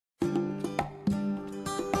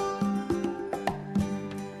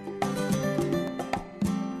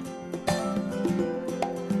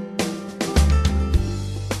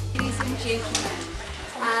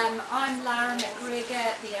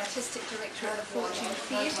Artistic Director at the Fortune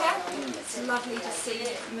Theatre. It's lovely to see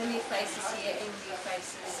familiar faces here and new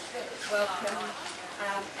faces. Welcome.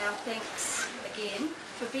 Our thanks again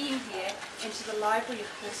for being here, and to the library, of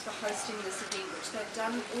course, for hosting this event, which they've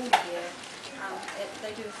done all year.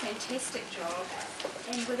 They do a fantastic job,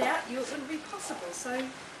 and without you it wouldn't be possible, so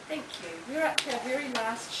thank you. We're up to our very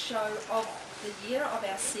last show of the year, of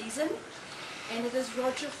our season, and it is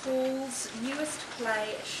Roger Hall's newest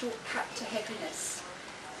play, A Shortcut to Happiness.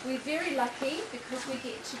 We're very lucky because we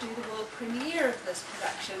get to do the world premiere of this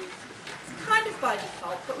production. It's kind of by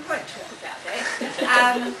default, but we won't talk about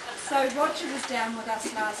that. So Roger was down with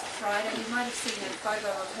us last Friday. You might have seen a photo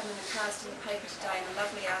of him in the cast in the paper today, and a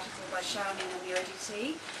lovely article by Charlene in the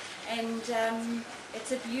ODT. And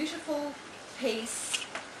it's a beautiful piece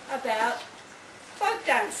about folk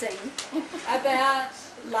dancing, about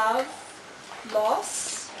love,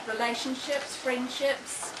 loss, relationships,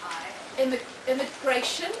 friendships,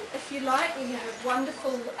 immigration, if you like. We have a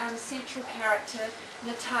wonderful central character,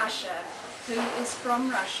 Natasha, who is from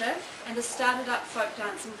Russia and has started up folk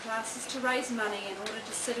dancing classes to raise money in order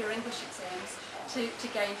to sit her English exams to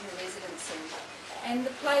gain her residency. And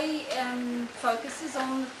the play focuses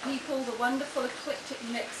on the people, the wonderful eclectic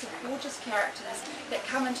mix of gorgeous characters that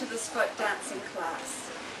come into this folk dancing class.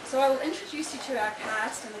 So I will introduce you to our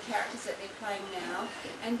cast and the characters that they're playing now,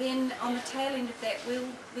 and then on the tail end of that we'll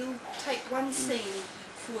take one scene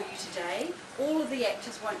for you today. All of the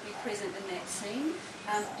actors won't be present in that scene,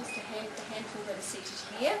 just a handful that are seated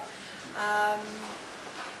here.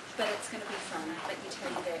 But it's going to be fun, let me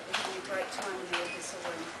tell you that. It's going to be a great time in the rehearsal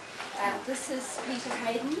room. This is Peter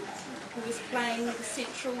Hayden, who is playing the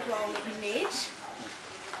central role of Ned.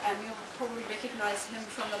 You'll probably recognise him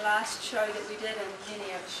from the last show that we did, and many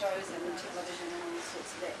other shows and television and all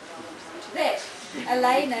sorts of that, but I won't go into that.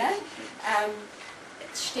 Elena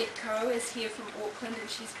Stetko is here from Auckland, and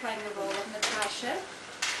she's playing the role of Natasha.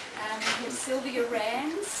 We have Sylvia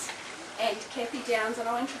Rands and Kathy Downs, and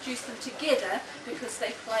I'll introduce them together because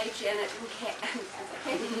they play Janet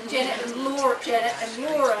and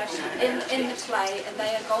Laura in the play, and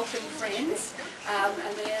they are golfing friends,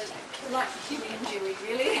 and they're like Huey and Dewey,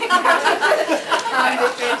 really. They're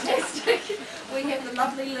fantastic. We have the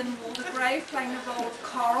lovely Lynn Waldegrave playing the role of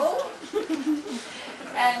Coral,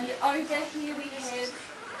 and over here we have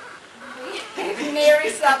Mary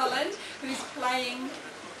Sutherland, who's playing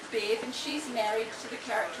Bev, and she's married to the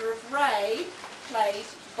character of Ray, played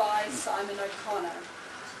by Simon O'Connor.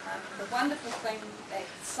 The wonderful thing that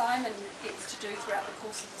Simon gets to do throughout the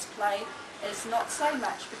course of this play is not say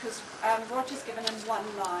much, because Roger's given him one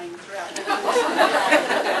line throughout the course of the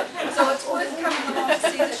play. So it's worth coming along to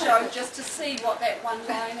see the show just to see what that one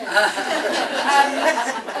line is.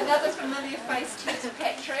 Another familiar face here is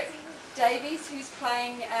Patrick Davies, who's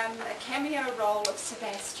playing a cameo role of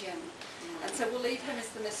Sebastian. And so we'll leave him as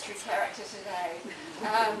the mystery character today.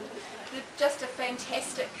 They're just a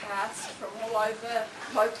fantastic cast from all over,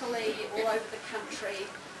 locally, all over the country.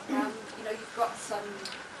 You know, you've got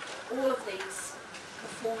all of these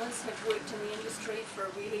performers have worked in the industry for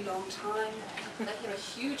a really long time. They have a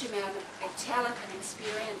huge amount of talent and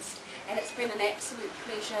experience, and it's been an absolute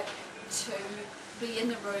pleasure to be in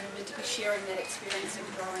the room and to be sharing that experience and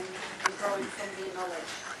growing from their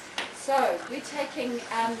knowledge. So, we're taking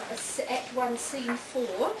Act 1, Scene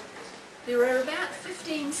 4. There are about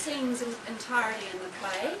 15 scenes entirely in the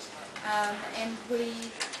play, and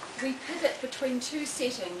we pivot between two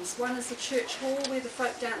settings. One is the church hall where the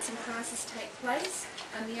folk dancing classes take place,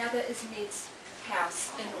 and the other is Ned's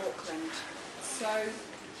house in Auckland. So,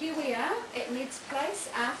 here we are at Ned's place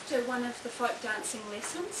after one of the folk dancing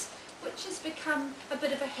lessons, which has become a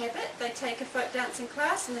bit of a habit. They take a folk dancing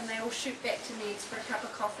class and then they all shoot back to Ned's for a cup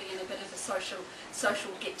of coffee and a bit of a social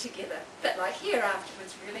get-together. A bit like here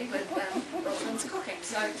afterwards, really, with Rosalind's cooking.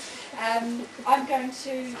 So I'm going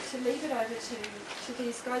to leave it over to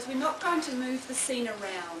these guys. We're not going to move the scene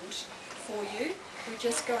around for you. We're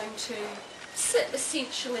just going to sit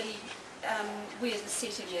essentially where the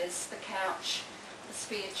setting is, the couch, the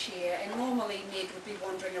spare chair, and normally Ned would be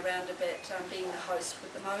wandering around a bit, being the host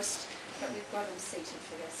with the most, but we've got him seated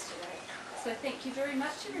for us today. So thank you very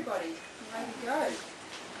much, everybody. Away we go.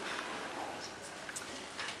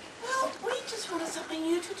 Well, we just wanted something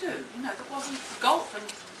new to do, you know, that wasn't golf and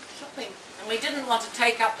shopping, and we didn't want to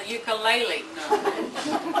take up the ukulele. No.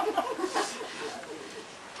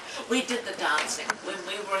 We did the dancing when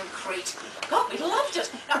we were in Crete. God, we loved it.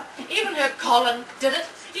 Now, even heard Colin did it.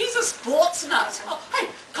 He's a sports nut. Oh, hey,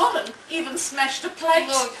 Colin even smashed a plate.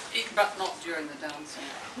 Look, but not during the dancing.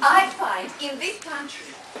 I find in this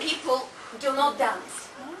country people do not dance.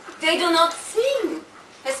 They do not sing,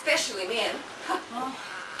 especially men.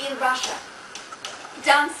 In Russia,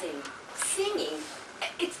 dancing, singing,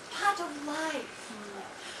 it's part of life.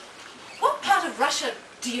 What part of Russia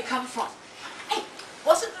do you come from? Hey,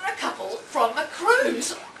 wasn't there a couple from a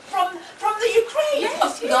cruise from the Ukraine?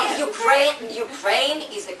 Yes, no, Ukraine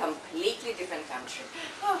is a completely different country.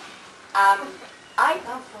 Oh. I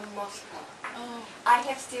come from Moscow. Oh. I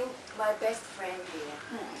have still my best friend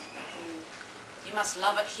here. You must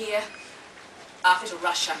love it here after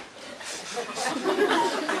Russia.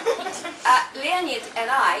 Leonid and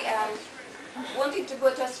I wanted to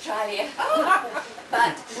go to Australia,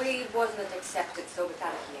 but we wasn't accepted, so we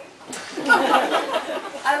come here.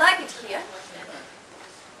 I like it here.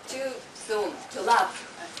 Too soon to love.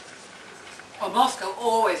 Well, Moscow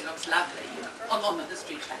always looks lovely on the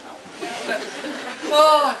History Channel.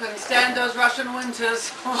 Oh, I couldn't stand those Russian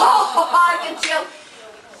winters. Oh, I can tell.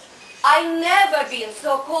 I never been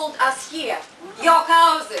so cold as here. Your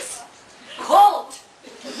houses, cold.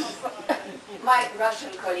 My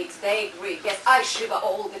Russian colleagues, they agree. Yes, I shiver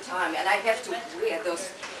all the time, and I have to wear those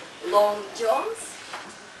long johns.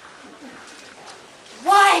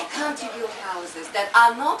 Why can't you build houses that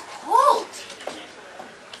are not cold?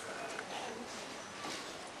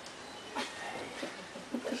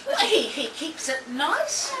 He keeps it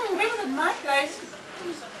nice. Better than my place.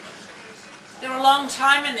 They're a long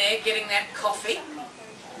time in there getting that coffee.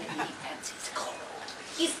 He fancies cold.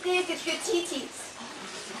 He stares at your titties.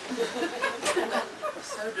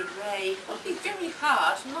 So did Ray. It'll be very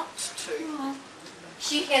hard not to.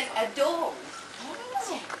 She has a dog.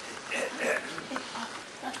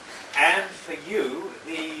 And for you,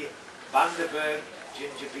 the Bundaberg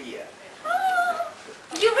ginger beer. Oh,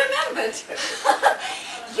 you remembered.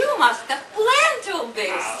 You must have planned all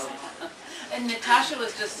this. And Natasha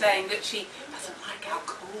was just saying that she doesn't like our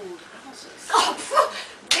cold houses. Oh,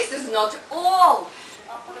 this is not all.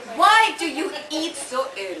 Why do you eat so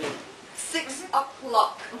early? 6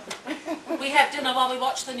 o'clock. We have dinner while we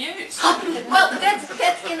watch the news. Well, that's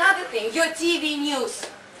another thing. Your TV news.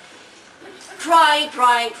 Crying,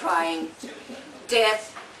 crying, crying.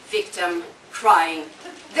 Death, victim, crying.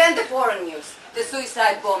 Then the foreign news. The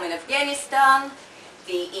suicide bomb in Afghanistan,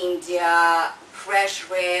 the India crash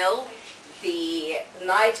rail, the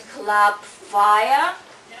nightclub fire,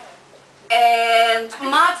 and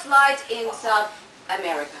mudslide in South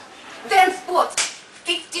America. Then sports.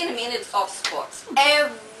 15 minutes of sports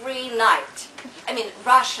every night. I mean,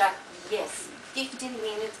 Russia, yes, 15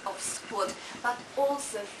 minutes of sport, but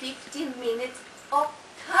also 15 minutes of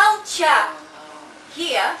culture.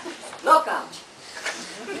 Here, knockout.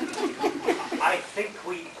 I think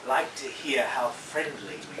we like to hear how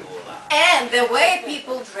friendly we all are. And the way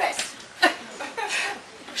people dress.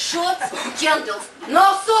 Shorts, jandals,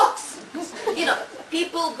 no socks. You know,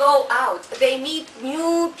 people go out, they meet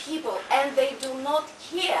new people, and they do not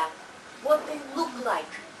care what they look like.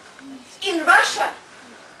 In Russia,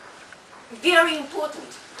 very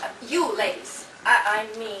important. You ladies, I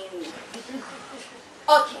mean,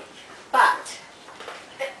 okay, but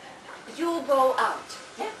you go out,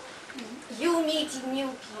 yeah? You meet new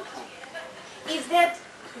people. Is that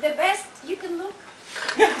the best you can look?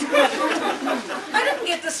 I didn't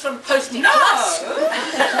get this from posting No! us.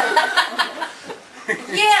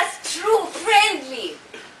 Yes, true, friendly.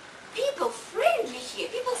 People friendly here.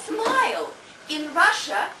 People smile. In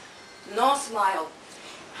Russia, no smile.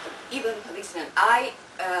 Even policeman. I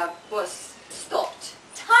was stopped.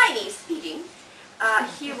 Tiny speeding.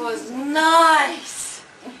 He was nice.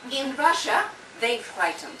 In Russia, they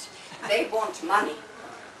frightened. They want money.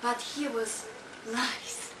 But he was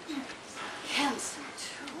nice. Handsome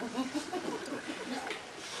too.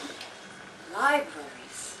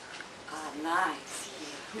 Libraries are nice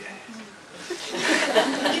here.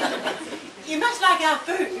 You must like our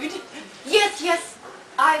food. Yes, yes,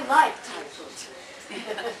 I like Thai food.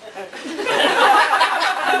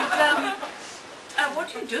 What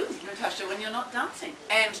do you do, Natasha, when you're not dancing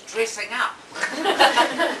and dressing up?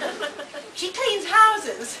 She cleans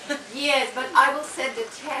houses. Yes, but I will set the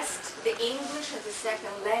test, the English as a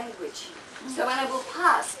second language. So when I will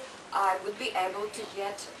pass, I would be able to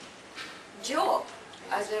get job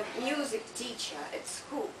as a music teacher at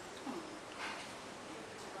school.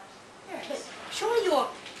 Yes. Surely your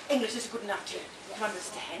English is good enough to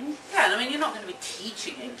understand. Yeah, I mean, you're not going to be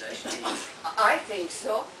teaching English, are you? I think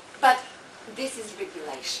so, but this is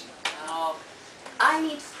regulation. Oh, I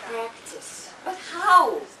need practice. But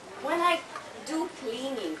how? When I do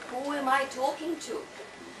cleaning, who am I talking to?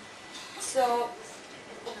 So,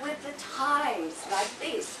 with the times like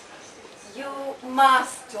this, you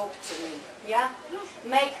must talk to me, yeah?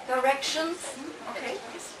 Make corrections. okay.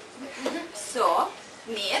 So,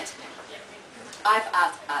 нет, I've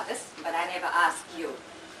asked others, but I never asked you.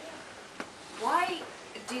 Why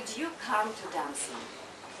did you come to dancing?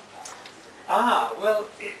 Ah, well,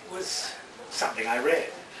 it was something I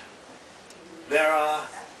read. There are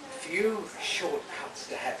few shortcuts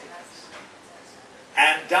to happiness,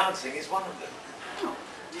 and dancing is one of them.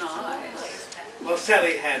 Nice. Well,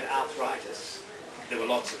 Sally had arthritis. There were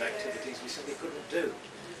lots of activities we simply couldn't do.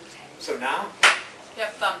 So now? You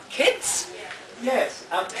have kids? Yes,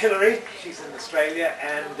 Hilary, she's in Australia,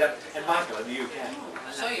 and Michael in the UK.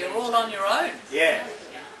 So you're all on your own. Yeah.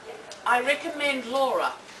 I recommend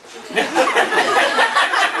Laura.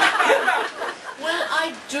 Well,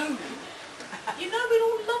 I do. You know, we'd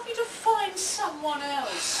all love you to find someone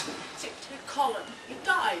else. Except Colin. He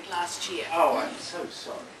died last year. Oh, I'm so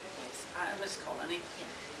sorry. I miss Colin. He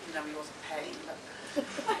wasn't paying, but...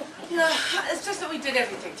 You know, it's just that we did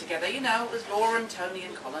everything together, you know. It was Laura and Tony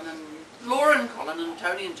and Colin, and Laura and Colin and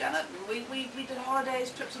Tony and Janet, and we did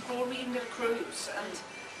holidays, trips abroad, we even did a cruise, and...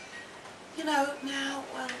 You know, now,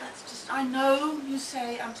 well, that's just... I know you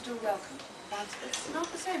say I'm still welcome, but it's not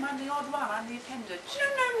the same. I'm the odd one. I'm the appendage.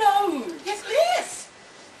 No. Yes, it is.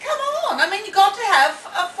 Come on. I mean, you got to have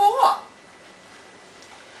a four.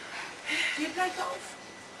 Do you play golf?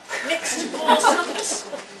 Mixed balls.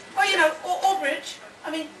 Or, you know, or bridge.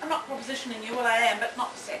 I mean, I'm not propositioning you. Well, I am, but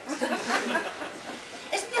not for sex.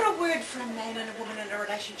 Isn't there a word for a man and a woman in a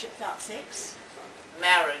relationship without sex?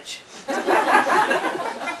 Marriage.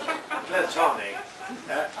 Platonic.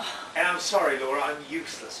 And I'm sorry, Laura, I'm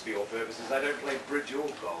useless for your purposes. I don't play bridge or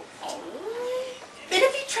golf. But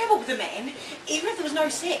if you travelled with a man, even if there was no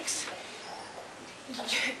sex,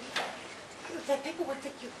 the people would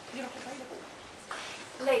think you're not available.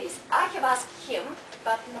 Ladies, I have asked him,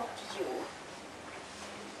 but not you.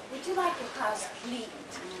 Would you like your house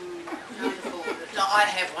cleaned? Wonderful. No, I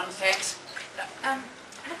have one, thanks.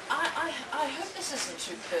 I hope this isn't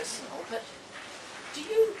too personal, but do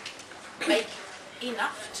you make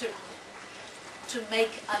enough to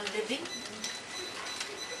make a living?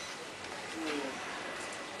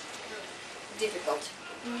 Difficult.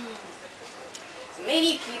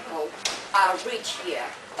 Many people are rich here,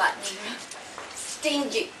 but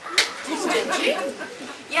stingy. Stingy?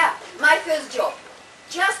 Yeah, my first job.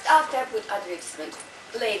 Just after I put advertisement,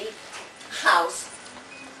 lady, house,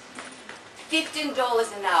 $15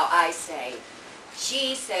 an hour, I say.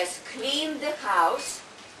 She says, clean the house,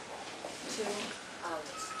 2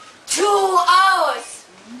 hours. 2 hours!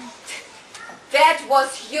 That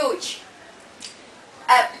was huge.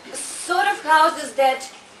 Sort of houses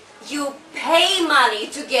that you pay money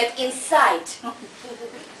to get inside.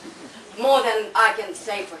 More than I can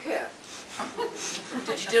say for her.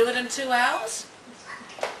 Did you do it in 2 hours?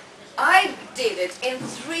 I did it in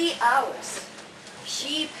 3 hours.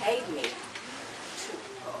 She paid me.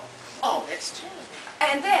 Oh, that's terrible.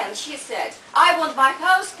 And then she said, I want my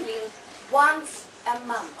house cleaned once a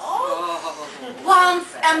month. Oh.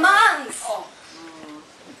 Once a month! Oh.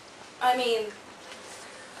 I mean,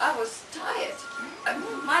 I was tired.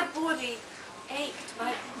 My body ached,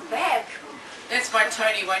 my back. That's why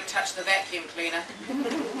Tony won't touch the vacuum cleaner.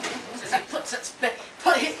 Says it puts its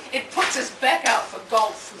back out for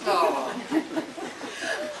golf. Oh.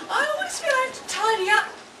 I always feel I have to tidy up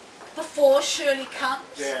before Shirley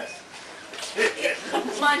comes. Yes.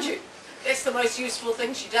 Mind you, it's the most useful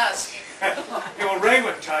thing she does. Your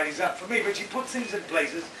Raymond tidies up for me, but she puts things in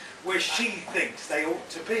places where she thinks they ought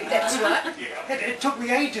to be. That's right. Yeah. It took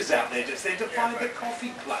me ages out there just then to find the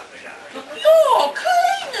coffee plunger. You're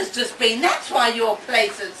clean as just been. That's why your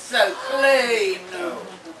place is so clean.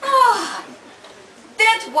 Ah,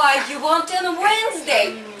 that's why you want on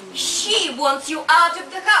Wednesday. She wants you out of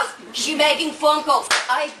the house. She making phone calls.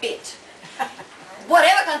 I bet.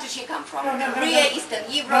 Whatever country she come from. No. Korea, Eastern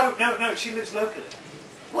Europe. No, she lives locally.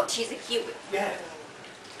 What, she's a Kiwi. Yeah.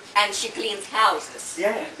 And she cleans houses.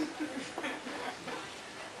 Yeah.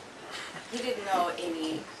 You didn't know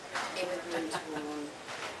any immigrant woman.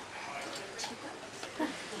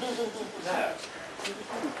 No. You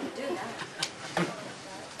do now.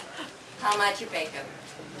 How much you pay her?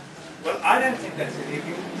 Well, I don't think that's any of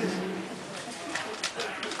your business.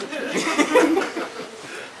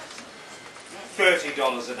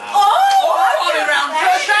 $30 an hour. All around.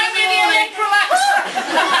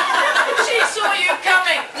 She saw you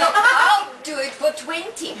coming. Look, I'll do it for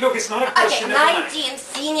 20. Look, it's not a Okay, question of money. 19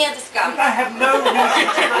 senior discount. I have no reason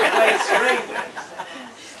to replace Raymond.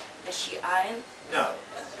 Does she iron? No.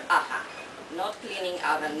 Aha. Not cleaning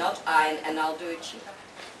oven, not iron, and I'll do it cheap.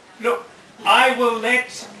 Look, I will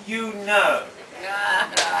let you know.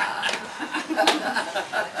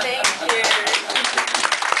 Thank